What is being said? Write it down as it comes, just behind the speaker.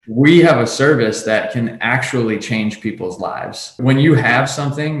we have a service that can actually change people's lives. When you have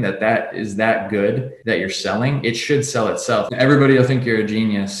something that is that good that you're selling, it should sell itself. Everybody will think you're a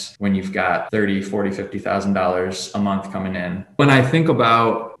genius when you've got 30, 40, $50,000 a month coming in. When I think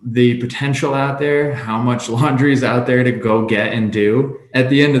about the potential out there, how much laundry is out there to go get and do, at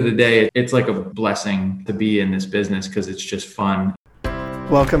the end of the day, it's like a blessing to be in this business because it's just fun.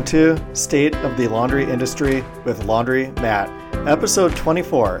 Welcome to State of the Laundry Industry with Laundry Matt, episode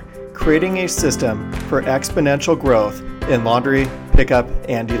 24, creating a system for exponential growth in laundry, pickup,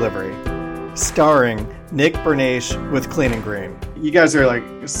 and delivery. Starring Nick Bernache with Clean and Green. You guys are like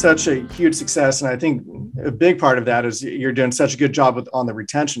such a huge success. And I think a big part of that is you're doing such a good job on the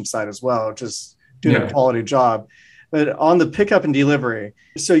retention side as well, just doing a quality job. But on the pickup and delivery,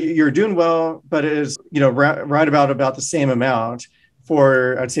 so you're doing well, but it is, right about the same amount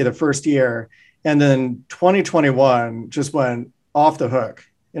for, I'd say, the first year. And then 2021 just went off the hook.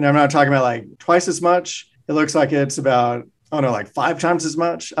 And I'm not talking about like twice as much. It looks like it's about, like 5 times as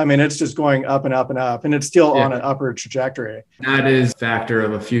much. I mean, it's just going up and up and up, and it's still on an upward trajectory. That is a factor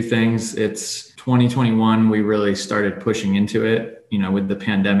of a few things. It's 2021, we really started pushing into it, with the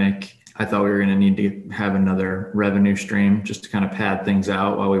pandemic. I thought we were going to need to have another revenue stream just to kind of pad things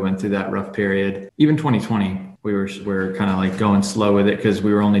out while we went through that rough period. Even 2020, we were kind of like going slow with it because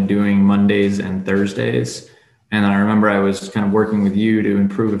we were only doing Mondays and Thursdays. And then I remember I was kind of working with you to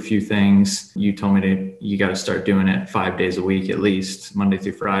improve a few things. You told me you got to start doing it 5 days a week, at least Monday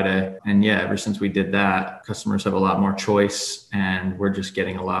through Friday. And ever since we did that, customers have a lot more choice, and we're just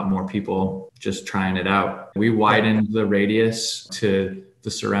getting a lot more people just trying it out. We widened the radius to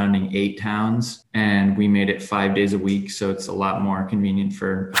the surrounding 8 towns, and we made it 5 days a week. So it's a lot more convenient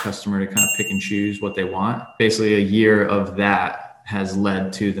for a customer to kind of pick and choose what they want. Basically a year of that has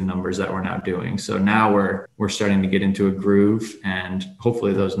led to the numbers that we're now doing. So now we're starting to get into a groove, and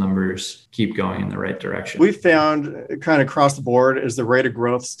hopefully those numbers keep going in the right direction. We found kind of across the board is the rate of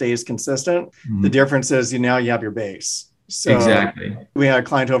growth stays consistent. Mm-hmm. The difference is now you have your base. So exactly. We had a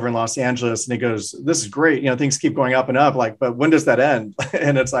client over in Los Angeles, and he goes, "This is great. Things keep going up and up. But when does that end?"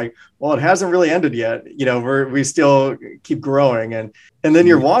 And it's like, well, it hasn't really ended yet. We still keep growing. And then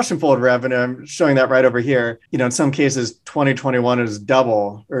your wash and fold revenue, I'm showing that right over here. In some cases, 2021 is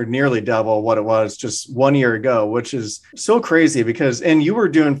double or nearly double what it was just 1 year ago, which is so crazy and you were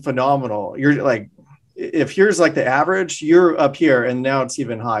doing phenomenal. You're like, if here's like the average, you're up here, and now it's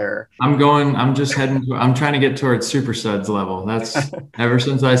even higher. I'm trying to get towards super suds level. That's ever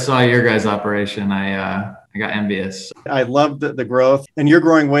since I saw your guys' operation, I got envious. I love the growth, and you're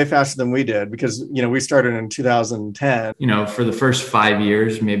growing way faster than we did because, we started in 2010. For the first 5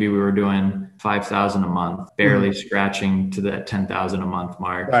 years, maybe we were doing 5,000 a month, barely scratching to that 10,000 a month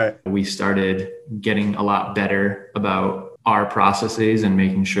mark. Right. We started getting a lot better about our processes and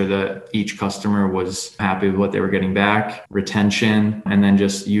making sure that each customer was happy with what they were getting back, retention, and then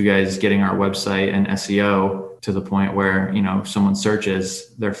just you guys getting our website and SEO to the point where, if someone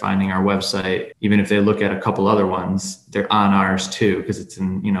searches, they're finding our website. Even if they look at a couple other ones, they're on ours too, because it's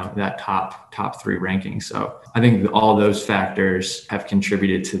in, that top 3 ranking. So I think all those factors have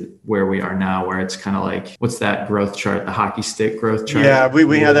contributed to where we are now, where it's kind of like, what's that growth chart, the hockey stick growth chart? Yeah,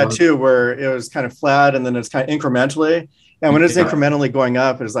 we had that too, where it was kind of flat and then it's kind of incrementally. And when it's incrementally going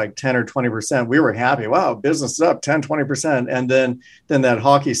up, it's like 10 or 20%. We were happy. Wow, business is up 10, 20%. And then that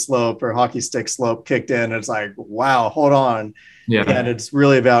hockey stick slope kicked in. It's like, wow, hold on. Yeah. And it's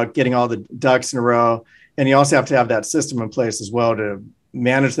really about getting all the ducks in a row. And you also have to have that system in place as well to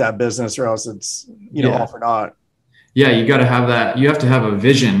manage that business, or else it's, all for naught. Yeah, you got to have that. You have to have a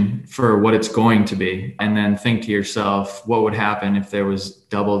vision for what it's going to be, and then think to yourself, what would happen if there was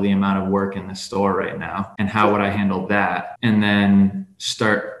double the amount of work in the store right now, and how would I handle that? And then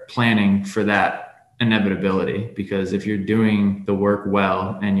start planning for that inevitability, because if you're doing the work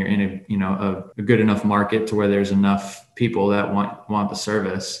well and you're in a good enough market to where there's enough people that want the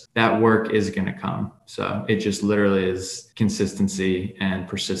service, that work is going to come. So it just literally is consistency and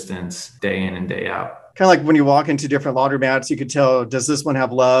persistence day in and day out. Kind of like when you walk into different laundromats, you could tell, does this one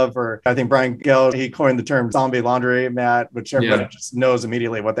have love? Or I think Brian Gell, he coined the term zombie laundry mat, which everybody just knows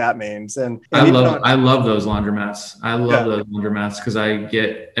immediately what that means. And I love those laundromats. I love those laundromats because I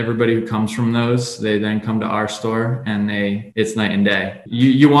get everybody who comes from those, they then come to our store, and it's night and day.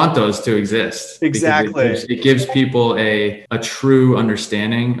 You want those to exist. Exactly. It gives people a true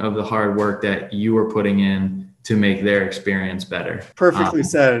understanding of the hard work that you are putting in to make their experience better. Perfectly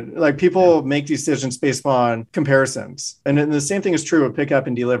said. Like, people make decisions based on comparisons. And then the same thing is true with pickup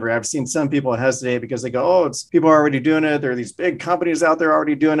and delivery. I've seen some people hesitate because they go, oh, it's people are already doing it. There are these big companies out there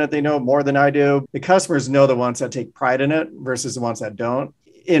already doing it. They know more than I do. The customers know the ones that take pride in it versus the ones that don't.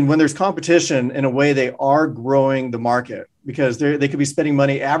 And when there's competition, in a way, they are growing the market because they could be spending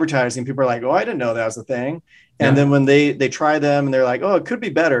money advertising. People are like, oh, I didn't know that was a thing. And then when they try them and they're like, oh, it could be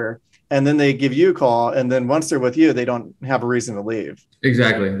better. And then they give you a call. And then once they're with you, they don't have a reason to leave.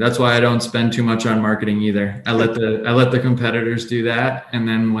 Exactly. That's why I don't spend too much on marketing either. I let the competitors do that. And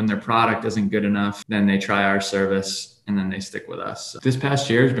then when their product isn't good enough, then they try our service and then they stick with us. So this past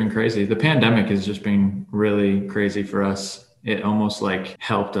year has been crazy. The pandemic has just been really crazy for us. It almost like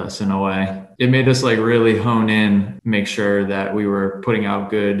helped us in a way. It made us like really hone in, make sure that we were putting out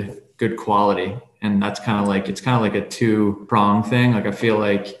good quality. And that's it's kind of like a two-pronged thing. Like I feel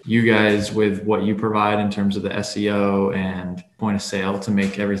like you guys with what you provide in terms of the SEO and point of sale to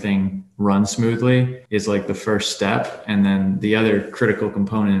make everything run smoothly is like the first step. And then the other critical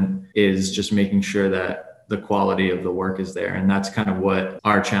component is just making sure that the quality of the work is there. And that's kind of what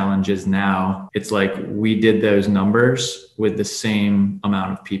our challenge is now. It's like we did those numbers with the same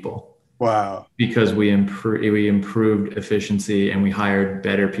amount of people. Wow. Because we improved efficiency and we hired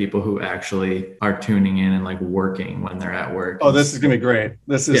better people who actually are tuning in and like working when they're at work. Oh, this is going to be great.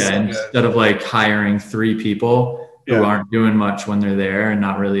 This is instead of like hiring 3 people who aren't doing much when they're there and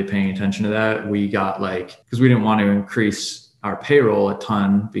not really paying attention to that. We got because we didn't want to increase our payroll a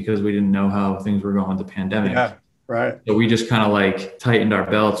ton because we didn't know how things were going with the pandemic. Yeah. Right. So we just kind of like tightened our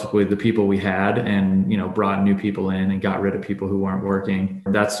belts with the people we had and, brought new people in and got rid of people who weren't working.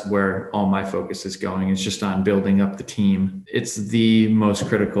 That's where all my focus is going. It's just on building up the team. It's the most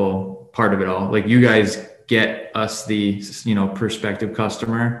critical part of it all. Like you guys get us the, prospective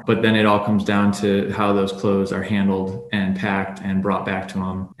customer, but then it all comes down to how those clothes are handled and packed and brought back to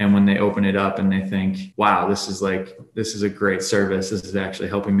them. And when they open it up and they think, wow, this is a great service. This is actually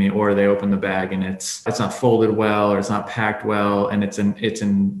helping me. Or they open the bag and it's not folded well, or it's not packed well. And it's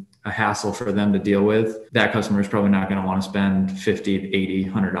a hassle for them to deal with. That customer is probably not going to want to spend $50 to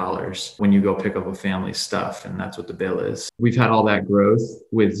 $80, $100 when you go pick up a family's stuff. And that's what the bill is. We've had all that growth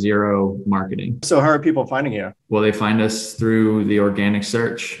with zero marketing. So how are people finding you? Well, they find us through the organic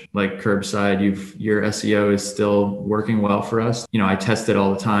search, like curbside. Your SEO is still working well for us. I test it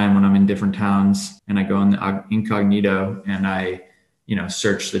all the time when I'm in different towns and I go in the incognito and I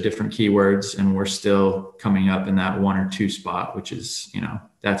search the different keywords, and we're still coming up in that 1 or 2 spot, which is,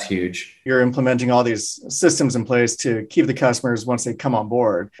 that's huge. You're implementing all these systems in place to keep the customers once they come on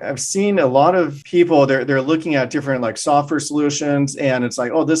board. I've seen a lot of people, they're looking at different like software solutions, and it's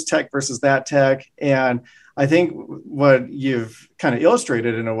like, oh, this tech versus that tech. And I think what you've kind of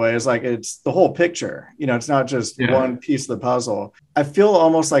illustrated in a way is like, it's the whole picture. It's not just one piece of the puzzle. I feel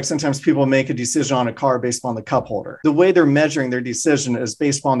almost like sometimes people make a decision on a car based on the cup holder. The way they're measuring their decision is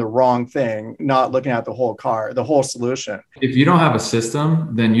based on the wrong thing, not looking at the whole car, the whole solution. If you don't have a system,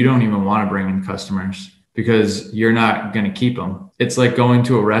 then you don't even want to bring in customers because you're not going to keep them. It's like going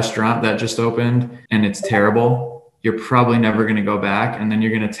to a restaurant that just opened and it's terrible. You're probably never going to go back. And then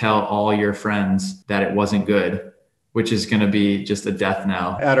you're going to tell all your friends that it wasn't good, which is going to be just a death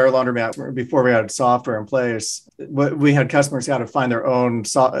knell. At our laundromat, before we had software in place, we had customers who had to find their own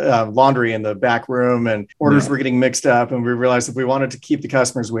laundry in the back room, and orders were getting mixed up. And we realized if we wanted to keep the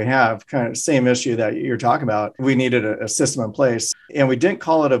customers we have, kind of same issue that you're talking about, we needed a system in place. And we didn't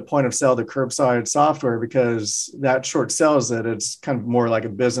call it a point of sale to curbside software because that short sells it. It's kind of more like a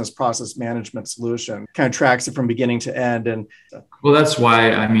business process management solution, kind of tracks it from beginning to end. And well, that's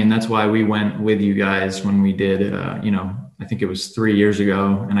why we went with you guys when we did, I think it was 3 years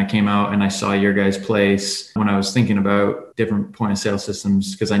ago, and I came out and I saw your guys' place when I was thinking about different point of sale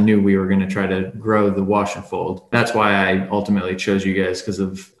systems because I knew we were going to try to grow the wash and fold. That's why I ultimately chose you guys,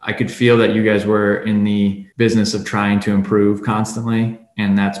 because I could feel that you guys were in the business of trying to improve constantly.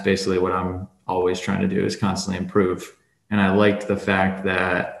 And that's basically what I'm always trying to do, is constantly improve. And I liked the fact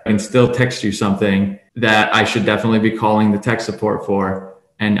that I can still text you something that I should definitely be calling the tech support for,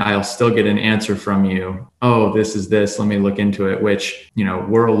 and I'll still get an answer from you. Oh, this is this. Let me look into it, which,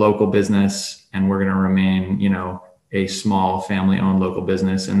 we're a local business and we're going to remain, a small family-owned local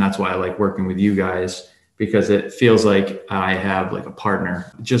business. And that's why I like working with you guys, because it feels like I have like a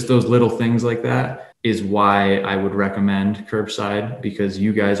partner. Just those little things like that is why I would recommend curbside, because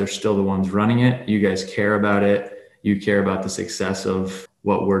you guys are still the ones running it. You guys care about it. You care about the success of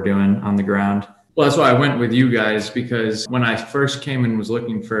what we're doing on the ground. Well, that's why I went with you guys, because when I first came and was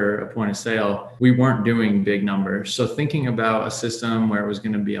looking for a point of sale, we weren't doing big numbers. So thinking about a system where it was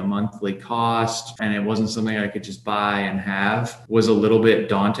going to be a monthly cost and it wasn't something I could just buy and have was a little bit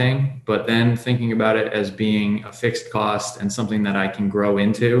daunting. But then thinking about it as being a fixed cost and something that I can grow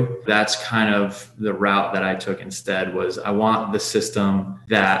into, that's kind of the route that I took instead. Was I want the system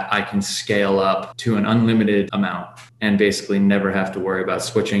that I can scale up to an unlimited amount. and basically never have to worry about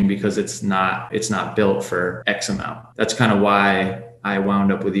switching because it's not built for X amount. That's kind of why I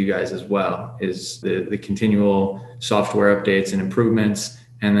wound up with you guys as well, is the continual software updates and improvements,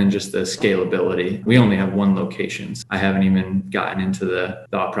 and then just the scalability. We only have one location. I haven't even gotten into the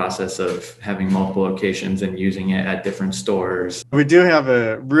thought process of having multiple locations and using it at different stores. We do have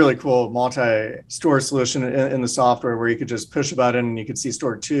a really cool multi-store solution in the software where you could just push a button and you could see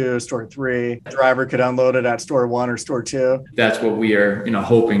store 2, store 3. The driver could unload it at store 1 or store 2. That's what we are,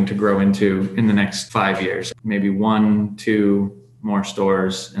 hoping to grow into in the next 5 years. Maybe 1, 2 more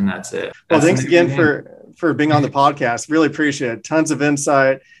stores, and that's it. Well, thanks again for being on the podcast. Really appreciate it. Tons of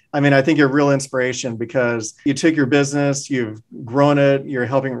insight. I mean, I think you're a real inspiration because you took your business, you've grown it, you're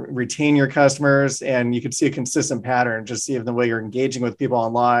helping retain your customers, and you can see a consistent pattern, just see the way you're engaging with people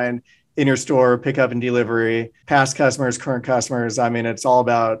online, in your store, pickup and delivery, past customers, current customers. I mean, it's all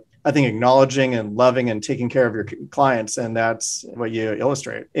about, I think, acknowledging and loving and taking care of your clients. And that's what you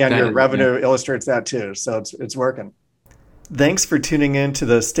illustrate. And your revenue illustrates that too. So it's working. Thanks for tuning in to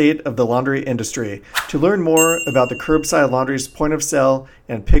the State of the Laundry Industry. To learn more about the Curbside Laundry's point of sale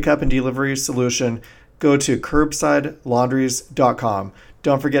and pickup and delivery solution, go to curbsidelaundries.com.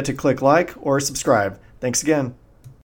 Don't forget to click like or subscribe. Thanks again.